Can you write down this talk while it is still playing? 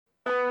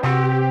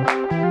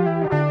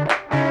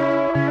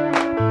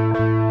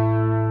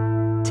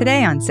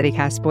Today on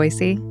CityCast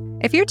Boise,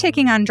 if you're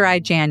taking on dry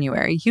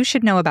January, you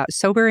should know about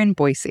Sober in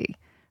Boise.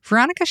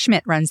 Veronica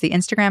Schmidt runs the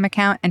Instagram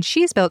account, and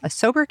she's built a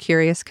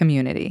sober-curious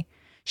community.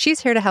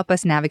 She's here to help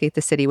us navigate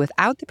the city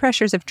without the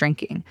pressures of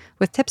drinking,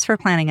 with tips for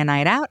planning a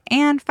night out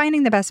and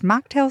finding the best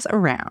mocktails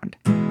around.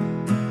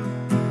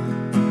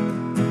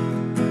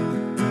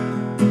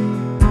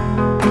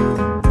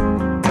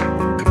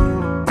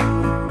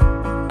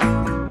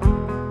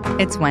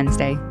 It's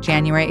Wednesday,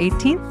 January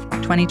 18th,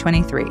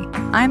 2023.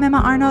 I'm Emma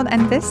Arnold,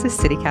 and this is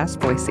CityCast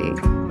Boise.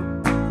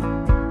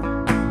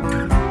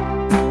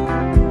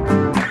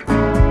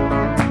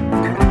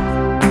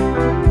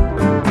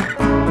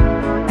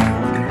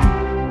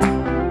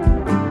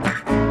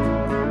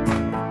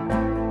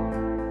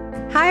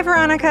 Hi,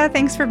 Veronica.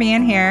 Thanks for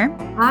being here.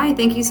 Hi,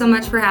 thank you so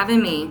much for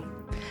having me.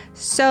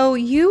 So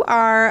you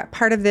are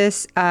part of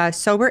this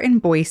Sober in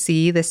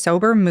Boise, the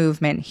sober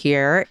movement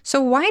here.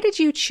 So why did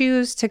you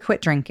choose to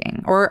quit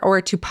drinking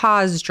or to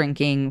pause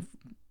drinking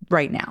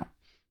right now?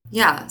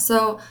 Yeah,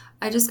 so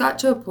I just got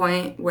to a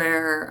point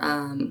where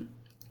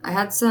I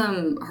had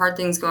some hard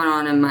things going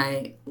on in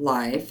my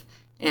life,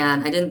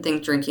 and I didn't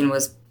think drinking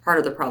was part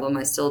of the problem.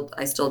 I still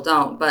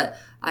don't, but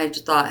I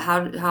just thought,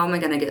 how am I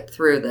going to get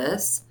through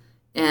this?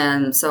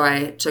 And so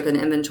I took an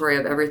inventory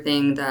of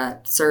everything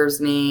that serves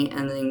me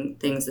and then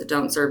things that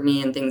don't serve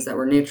me and things that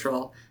were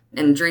neutral.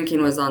 And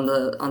drinking was on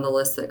the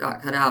list that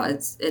got cut out.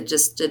 It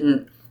just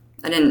didn't.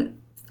 I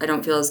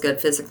don't feel as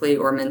good physically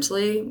or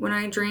mentally when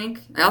I drink.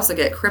 I also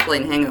get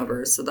crippling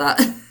hangovers, so that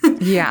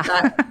yeah,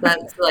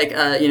 that's like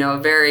a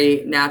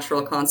very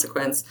natural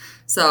consequence.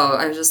 So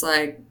I was just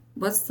like,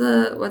 what's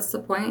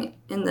the point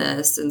in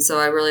this? And so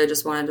I really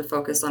just wanted to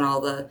focus on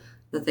all the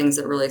things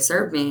that really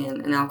served me,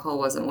 and alcohol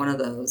wasn't one of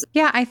those.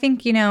 Yeah, I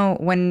think,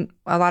 when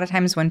a lot of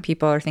times when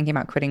people are thinking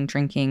about quitting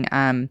drinking,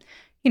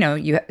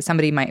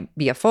 somebody might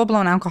be a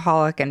full-blown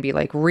alcoholic and be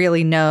like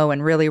really no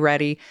and really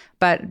ready.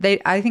 But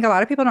I think a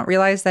lot of people don't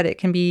realize that it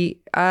can be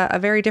a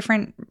very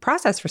different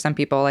process for some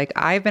people. Like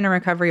I've been in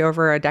recovery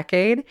over a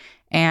decade,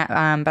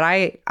 and but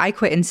I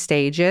quit in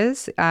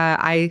stages.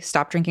 I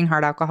stopped drinking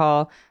hard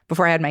alcohol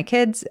before I had my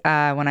kids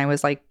when I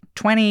was like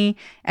 20,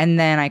 and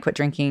then I quit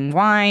drinking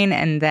wine,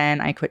 and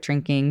then I quit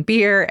drinking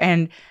beer,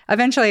 and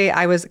eventually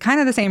I was kind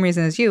of the same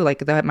reason as you,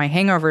 like my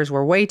hangovers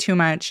were way too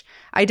much.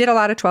 I did a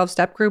lot of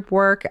 12-step group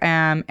work,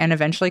 and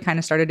eventually kind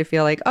of started to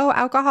feel like, oh,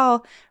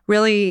 alcohol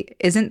really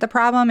isn't the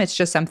problem. It's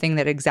just something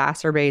that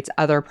exacerbates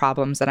other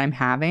problems that I'm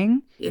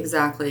having.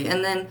 Exactly.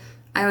 And then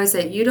I always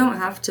say, you don't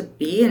have to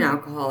be an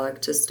alcoholic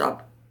to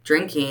stop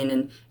drinking,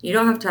 and you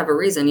don't have to have a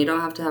reason. You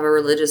don't have to have a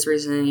religious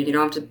reason. You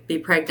don't have to be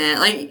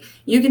pregnant. Like,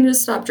 you can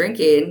just stop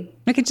drinking.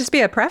 It could just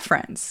be a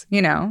preference,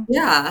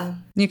 Yeah.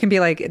 You can be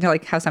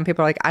like how some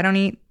people are like, I don't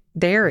eat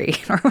dairy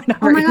or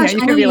whatever. Oh my gosh,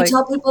 you I know you like,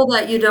 tell people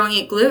that you don't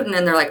eat gluten,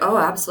 and they're like, oh,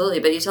 absolutely.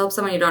 But you tell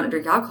someone you don't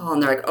drink alcohol,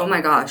 and they're like, oh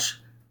my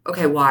gosh,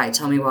 okay, why?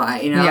 Tell me why,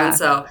 Yeah. And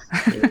so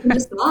you can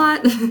just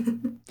not.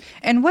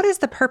 And what is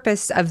the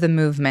purpose of the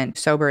movement,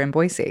 Sober in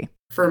Boise?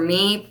 For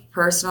me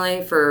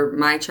personally, for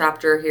my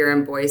chapter here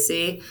in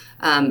Boise,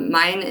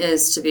 mine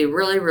is to be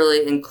really,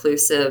 really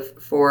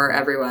inclusive for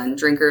everyone,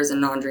 drinkers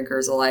and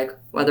non-drinkers alike,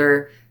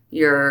 whether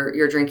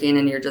you're drinking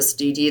and you're just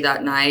DD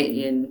that night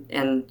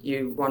and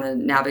you want to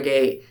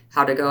navigate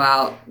how to go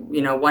out,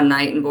 one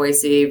night in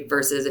Boise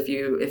versus if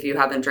you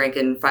haven't drank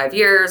in 5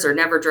 years or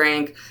never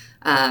drank,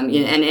 and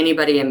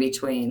anybody in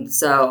between.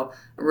 So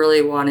I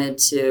really wanted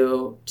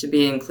to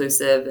be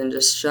inclusive and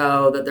just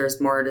show that there's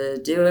more to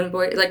do in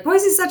Boise. Like,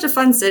 Boise's such a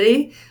fun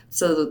city,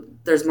 so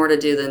there's more to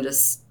do than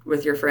just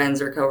with your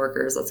friends or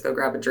coworkers, let's go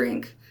grab a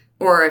drink.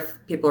 Or if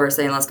people are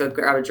saying, let's go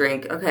grab a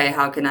drink, okay,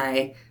 how can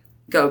I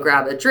go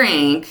grab a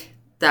drink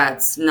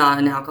that's not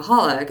an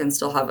alcoholic and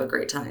still have a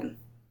great time?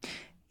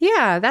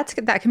 Yeah,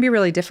 that can be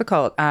really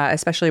difficult,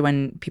 especially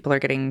when people are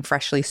getting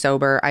freshly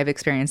sober. I've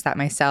experienced that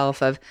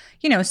myself of,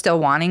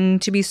 still wanting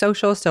to be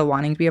social, still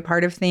wanting to be a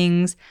part of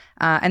things.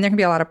 And there can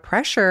be a lot of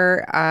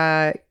pressure,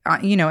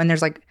 and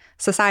there's like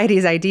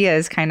society's idea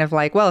is kind of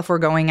like, well, if we're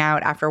going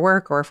out after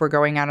work or if we're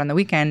going out on the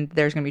weekend,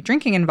 there's going to be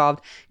drinking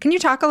involved. Can you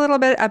talk a little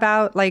bit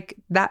about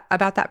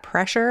that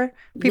pressure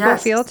people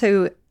feel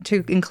to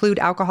include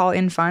alcohol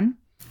in fun?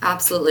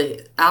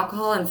 Absolutely.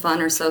 Alcohol and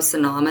fun are so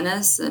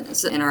synonymous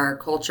in our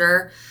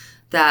culture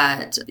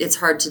that it's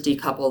hard to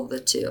decouple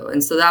the two.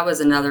 And so that was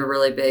another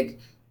really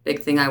big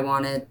thing I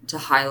wanted to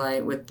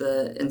highlight with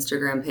the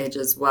Instagram page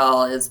as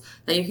well, is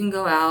that you can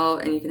go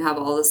out and you can have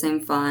all the same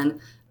fun,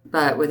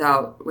 but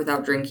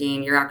without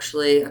drinking. You're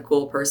actually a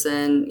cool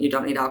person. You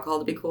don't need alcohol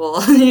to be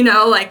cool.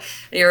 Like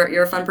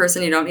you're a fun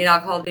person. You don't need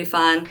alcohol to be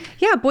fun.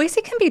 Yeah,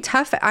 Boise can be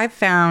tough. I've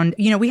found,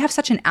 we have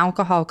such an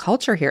alcohol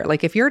culture here.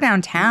 Like if you're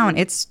downtown,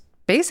 it's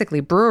basically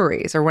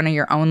breweries are one of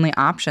your only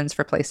options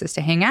for places to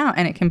hang out.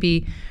 And it can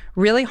be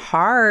really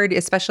hard,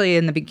 especially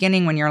in the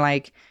beginning when you're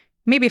like,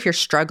 maybe if you're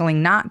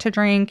struggling not to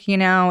drink,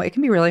 it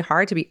can be really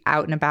hard to be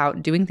out and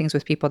about doing things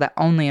with people that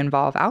only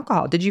involve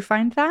alcohol. Did you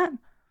find that?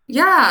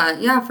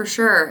 Yeah, for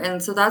sure.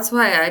 And so that's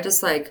why I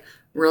just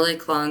really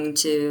clung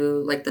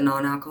to like the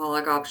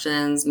non-alcoholic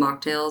options,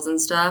 mocktails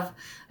and stuff.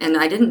 And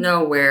I didn't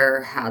know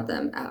where had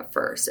them at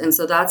first. And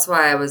so that's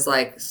why I was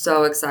like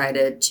so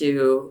excited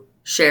to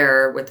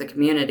share with the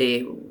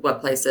community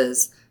what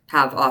places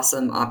have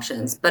awesome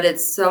options. But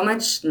it's so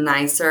much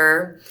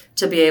nicer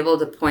to be able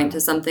to point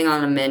to something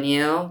on a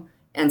menu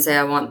and say,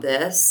 I want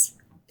this,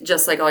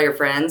 just like all your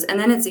friends. And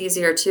then it's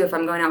easier too if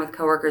I'm going out with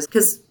coworkers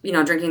because, you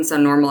know, drinking's so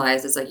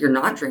normalized. It's like, you're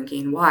not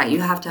drinking. Why? You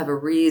have to have a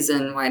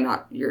reason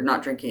why you're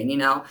not drinking, you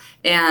know?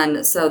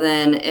 And so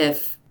then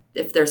if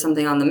there's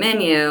something on the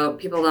menu,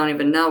 people don't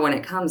even know when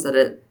it comes that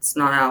it's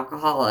not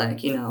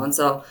alcoholic, you know? And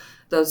so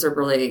those are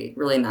really,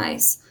 really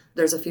nice.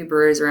 There's a few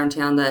breweries around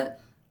town that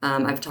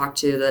I've talked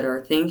to that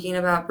are thinking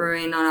about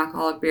brewing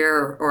non-alcoholic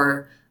beer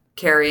or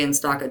carry and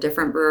stock a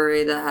different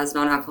brewery that has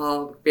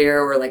non-alcoholic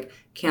beer, or like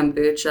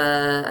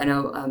kombucha. I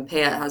know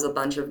Payette has a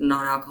bunch of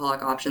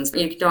non-alcoholic options.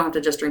 You don't have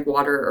to just drink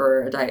water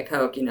or a Diet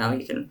Coke, you know,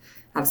 you can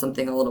have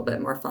something a little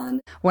bit more fun.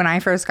 When I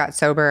first got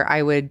sober,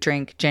 I would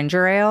drink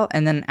ginger ale.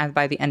 And then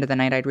by the end of the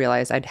night, I'd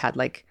realize I'd had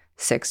like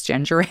 6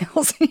 ginger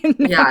ales, you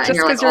know, Yeah, just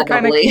because like you're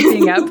kind of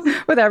keeping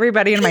up with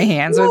everybody and my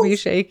hands would be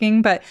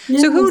shaking. But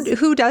yes. So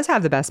who does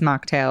have the best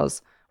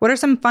mocktails? What are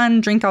some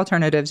fun drink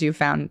alternatives you've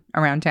found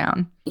around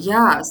town?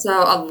 Yeah,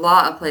 so a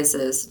lot of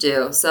places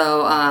do.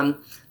 So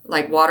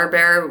like Water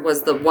Bear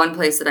was the one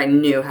place that I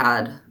knew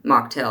had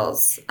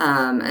mocktails.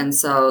 And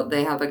so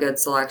they have a good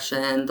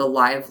selection. The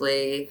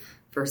Lively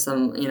for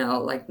some, you know,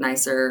 like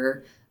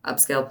nicer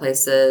upscale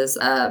places.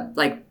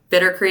 Like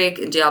Bitter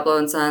Creek, Diablo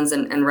and Sons,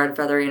 and Red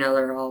Feather, you know,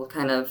 they're all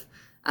kind of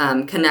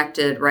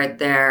connected right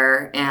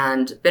there.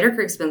 And Bitter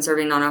Creek's been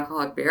serving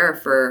non-alcoholic beer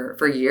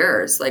for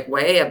years, like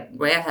way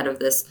ahead of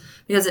this,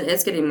 because it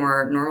is getting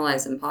more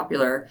normalized and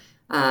popular.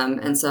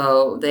 And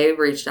so they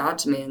reached out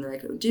to me and they're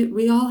like, dude,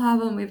 we all have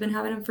them. We've been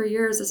having them for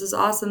years. This is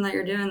awesome that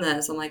you're doing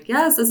this. I'm like,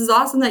 yes, this is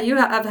awesome that you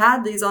have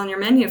had these on your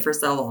menu for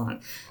so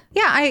long.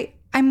 Yeah,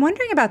 I'm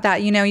wondering about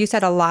that. You know, you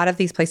said a lot of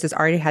these places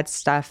already had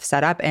stuff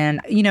set up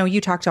and, you know,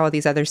 you talked to all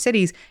these other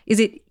cities.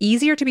 Is it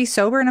easier to be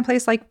sober in a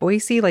place like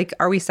Boise? Like,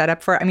 are we set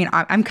up for, I mean,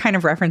 I'm kind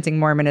of referencing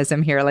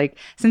Mormonism here. Like,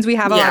 since we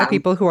have a lot of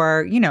people who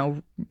are, you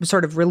know,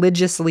 sort of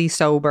religiously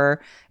sober,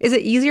 is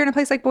it easier in a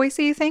place like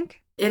Boise, you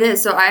think? It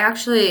is. So I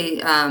actually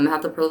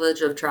have the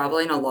privilege of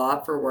traveling a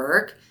lot for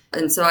work.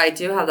 And so I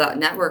do have that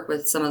network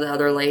with some of the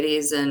other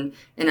ladies in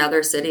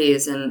other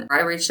cities. And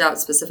I reached out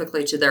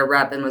specifically to their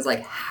rep and was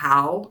like,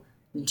 how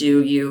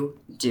do you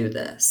do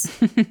this?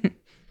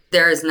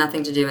 There is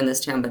nothing to do in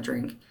this town but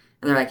drink.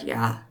 And they're like,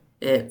 yeah,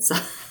 it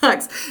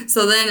sucks.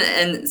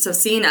 So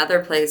seeing other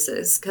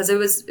places, because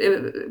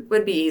it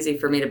would be easy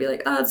for me to be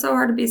like, oh, it's so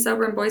hard to be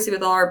sober in Boise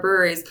with all our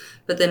breweries.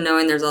 But then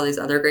knowing there's all these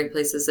other great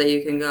places that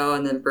you can go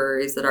and then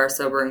breweries that are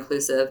sober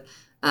inclusive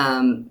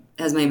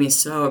has made me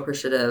so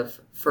appreciative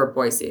for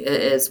Boise.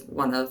 It is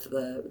one of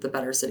the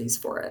better cities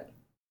for it.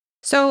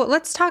 So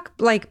let's talk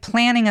like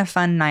planning a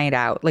fun night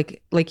out.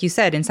 Like you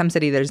said, in some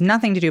city, there's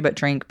nothing to do but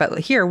drink. But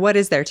here, what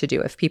is there to do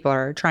if people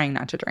are trying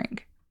not to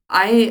drink?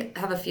 I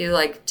have a few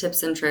like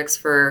tips and tricks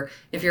for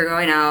if you're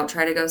going out,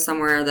 try to go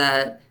somewhere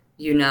that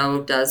you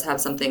know does have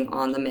something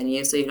on the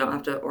menu so you don't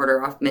have to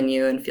order off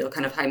menu and feel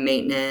kind of high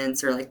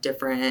maintenance or like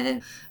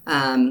different.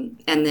 And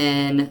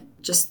then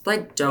just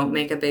like don't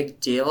make a big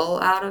deal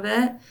out of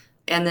it.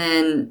 And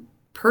then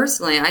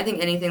personally, I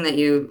think anything that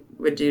you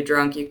would do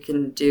drunk, you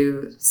can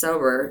do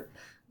sober.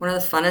 One of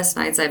the funnest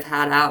nights I've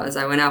had out is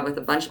I went out with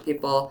a bunch of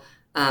people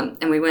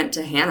and we went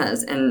to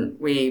Hannah's and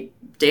we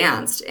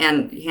danced.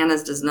 And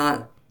Hannah's does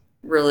not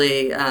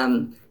really,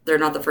 they're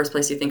not the first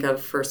place you think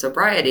of for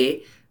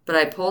sobriety. But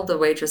I pulled the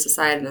waitress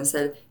aside and I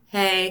said,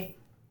 hey,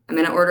 I'm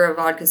going to order a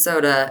vodka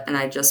soda and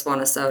I just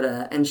want a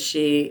soda. And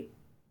she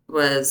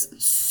was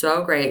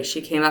so great.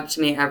 She came up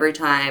to me every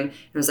time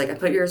and was like, I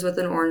put yours with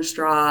an orange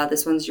straw.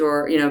 This one's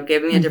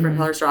gave me a different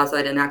color straw so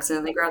I didn't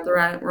accidentally grab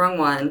the wrong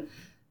one.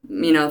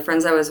 You know,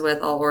 friends I was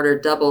with all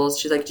ordered doubles.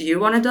 She's like, do you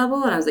want a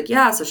double? And I was like,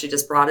 yeah. So she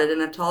just brought it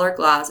in a taller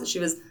glass and she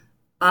was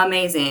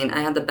amazing. I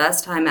had the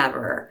best time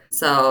ever.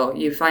 So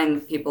you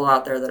find people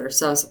out there that are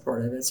so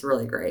supportive. It's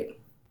really great.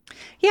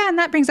 Yeah, and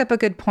that brings up a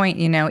good point,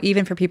 you know,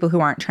 even for people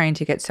who aren't trying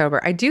to get sober.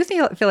 I do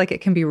feel like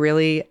it can be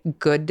really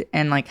good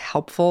and like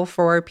helpful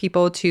for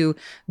people to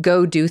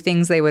go do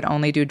things they would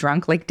only do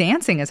drunk. Like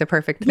dancing is a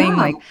perfect thing. Yeah.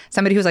 Like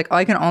somebody who's like, oh,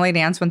 I can only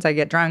dance once I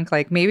get drunk.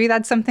 Like maybe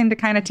that's something to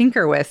kind of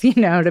tinker with, you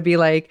know, to be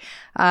like,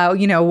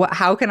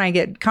 how can I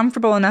get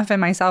comfortable enough in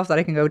myself that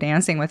I can go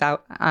dancing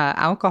without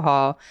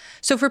alcohol?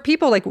 So for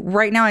people like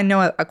right now, I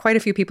know quite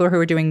a few people who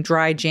are doing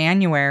dry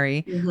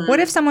January. Mm-hmm. What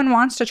if someone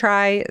wants to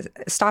try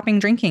stopping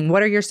drinking?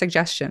 What are your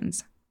suggestions?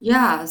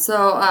 Yeah.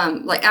 So,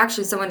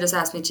 actually someone just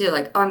asked me too,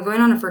 like, oh, I'm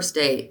going on a first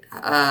date.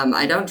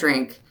 I don't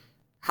drink.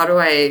 What do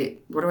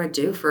I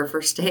do for a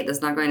first date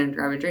that's not going to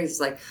grab a drink?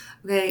 It's like,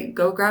 okay,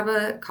 go grab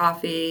a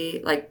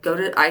coffee, like go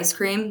to ice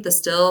cream, the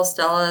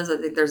Stella's. I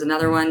think there's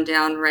another one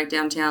right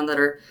downtown that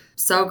are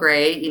so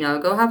great, you know,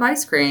 go have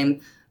ice cream,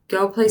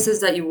 go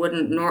places that you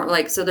wouldn't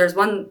so there's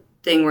one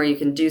thing where you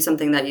can do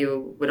something that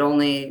you would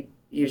only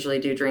usually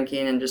do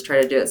drinking and just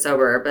try to do it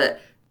sober. But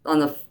on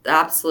the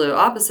absolute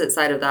opposite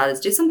side of that is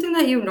do something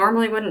that you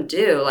normally wouldn't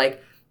do.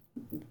 Like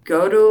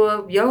go to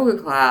a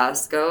yoga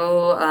class,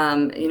 go,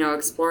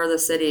 explore the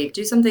city,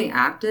 do something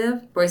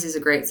active. Boise's a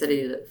great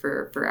city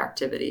for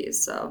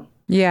activities. So.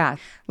 Yeah.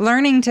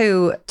 Learning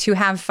to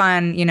have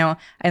fun, in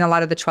a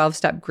lot of the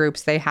 12-step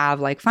groups, they have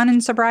like fun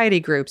and sobriety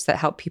groups that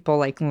help people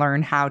like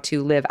learn how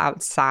to live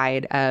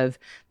outside of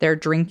their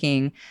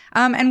drinking.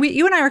 And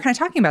you and I were kind of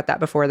talking about that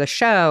before the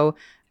show.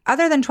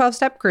 Other than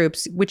 12-step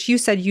groups, which you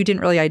said you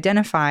didn't really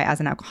identify as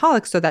an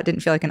alcoholic, so that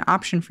didn't feel like an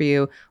option for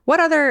you, what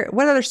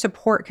other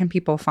support can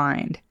people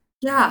find?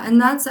 Yeah,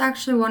 and that's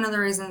actually one of the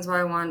reasons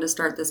why I wanted to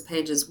start this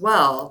page as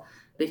well,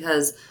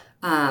 because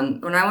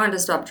when I wanted to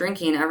stop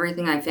drinking,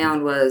 everything I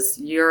found was,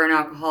 you're an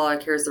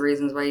alcoholic, here's the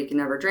reasons why you can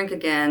never drink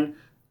again,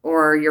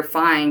 or you're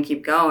fine,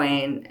 keep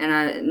going.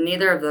 And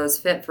neither of those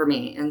fit for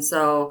me. And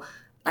so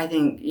I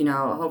think,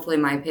 hopefully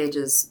my page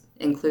is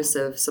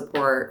inclusive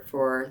support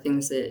for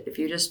things that if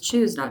you just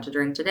choose not to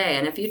drink today,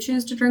 and if you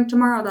choose to drink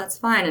tomorrow, that's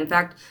fine. In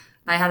fact,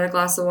 I had a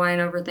glass of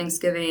wine over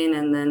Thanksgiving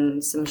and then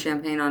some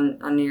champagne on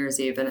New Year's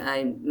Eve, and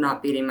I'm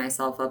not beating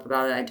myself up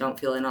about it. I don't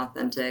feel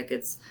inauthentic.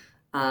 It's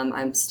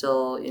I'm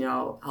still,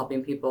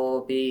 helping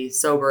people be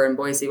sober in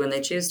Boise when they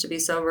choose to be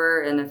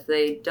sober. And if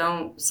they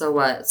don't, so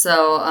what?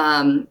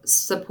 So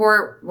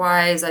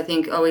support-wise, I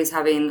think always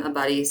having a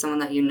buddy, someone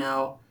that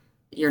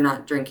you're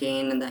not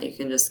drinking and that you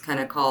can just kind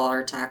of call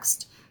or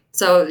text.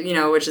 So,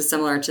 which is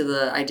similar to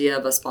the idea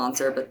of a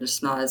sponsor, but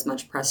just not as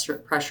much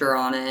pressure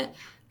on it.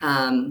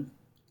 And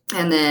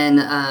then,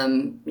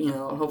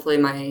 hopefully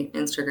my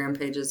Instagram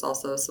page is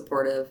also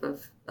supportive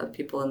of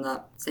people in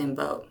that same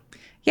boat.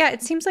 Yeah,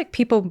 it seems like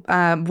people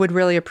would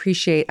really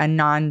appreciate a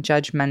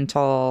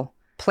non-judgmental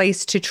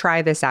place to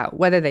try this out,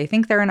 whether they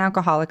think they're an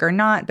alcoholic or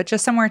not, but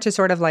just somewhere to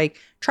sort of like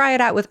try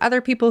it out with other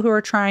people who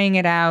are trying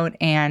it out.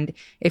 And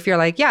if you're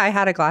like, yeah, I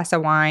had a glass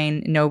of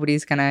wine,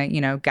 nobody's gonna,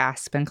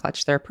 gasp and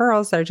clutch their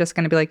pearls. They're just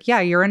gonna be like, yeah,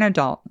 you're an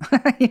adult.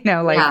 We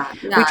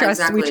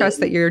trust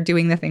that you're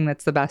doing the thing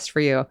that's the best for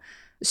you.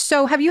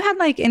 So have you had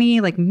like any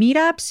like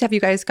meetups? Have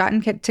you guys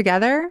gotten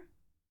together?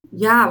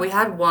 Yeah, we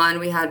had one.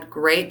 We had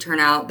great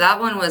turnout.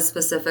 That one was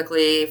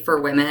specifically for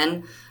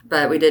women,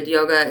 but we did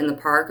yoga in the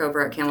park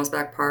over at Camel's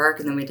Back Park,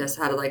 and then we just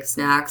had like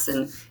snacks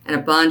and a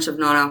bunch of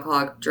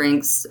non-alcoholic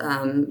drinks,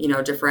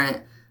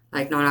 different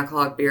like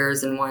non-alcoholic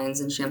beers and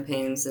wines and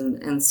champagnes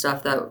and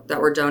stuff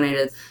that were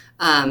donated.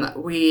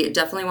 We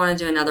definitely want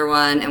to do another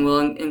one, and we'll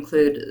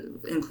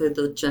include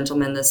the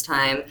gentlemen this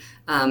time,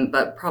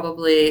 but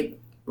probably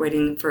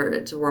waiting for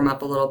it to warm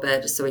up a little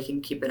bit just so we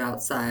can keep it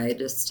outside.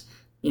 Just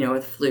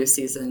with flu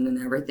season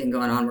and everything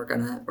going on, we're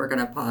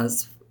gonna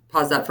pause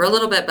that for a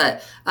little bit,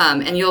 but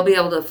and you'll be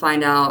able to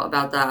find out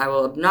about that. I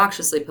will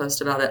obnoxiously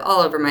post about it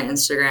all over my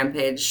Instagram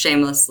page,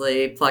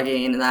 shamelessly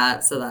plugging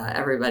that so that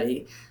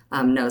everybody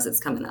knows it's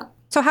coming up.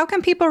 So how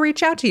can people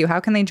reach out to you? How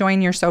can they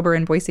join your Sober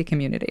in Boise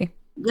community?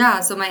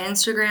 Yeah, so my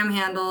Instagram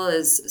handle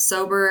is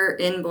Sober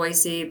in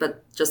Boise,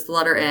 but just the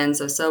letter N.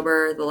 So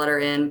Sober, the letter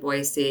N,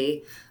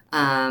 Boise.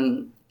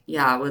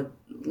 Would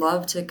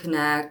love to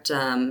connect.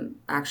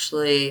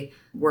 Actually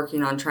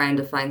working on trying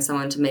to find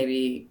someone to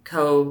maybe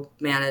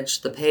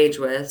co-manage the page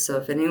with. So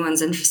if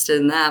anyone's interested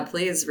in that,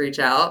 please reach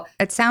out.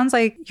 It sounds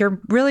like you're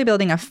really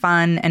building a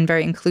fun and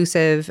very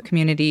inclusive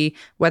community,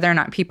 whether or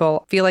not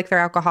people feel like they're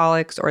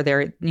alcoholics or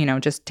they're,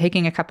 just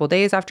taking a couple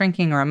days off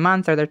drinking or a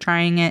month or they're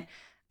trying it.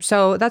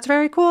 So that's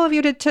very cool of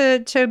you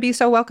to be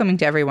so welcoming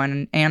to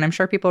everyone. And I'm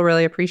sure people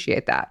really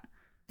appreciate that.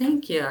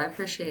 Thank you. I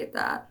appreciate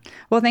that.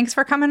 Well, thanks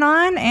for coming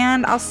on,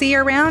 and I'll see you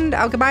around.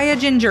 I'll buy a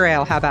ginger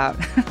ale. How about?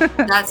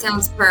 That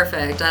sounds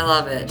perfect. I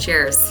love it.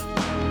 Cheers.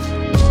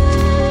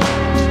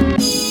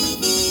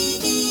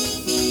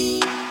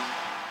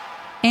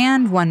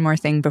 And one more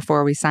thing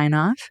before we sign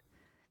off.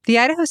 The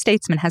Idaho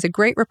Statesman has a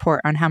great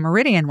report on how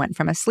Meridian went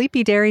from a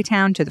sleepy dairy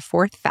town to the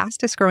fourth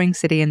fastest growing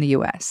city in the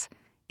U.S.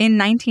 In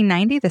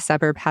 1990, the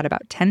suburb had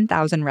about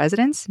 10,000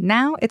 residents.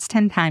 Now it's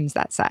 10 times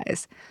that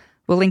size.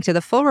 We'll link to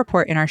the full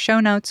report in our show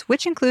notes,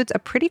 which includes a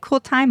pretty cool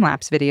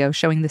time-lapse video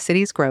showing the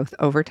city's growth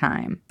over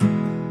time.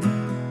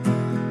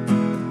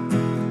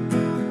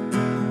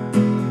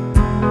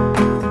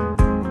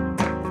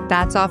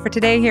 That's all for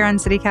today here on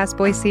CityCast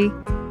Boise.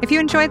 If you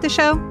enjoyed the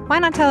show, why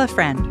not tell a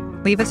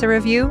friend? Leave us a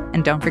review,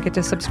 and don't forget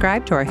to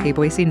subscribe to our Hey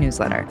Boise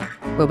newsletter.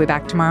 We'll be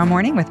back tomorrow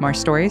morning with more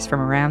stories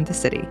from around the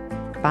city.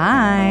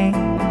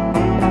 Bye!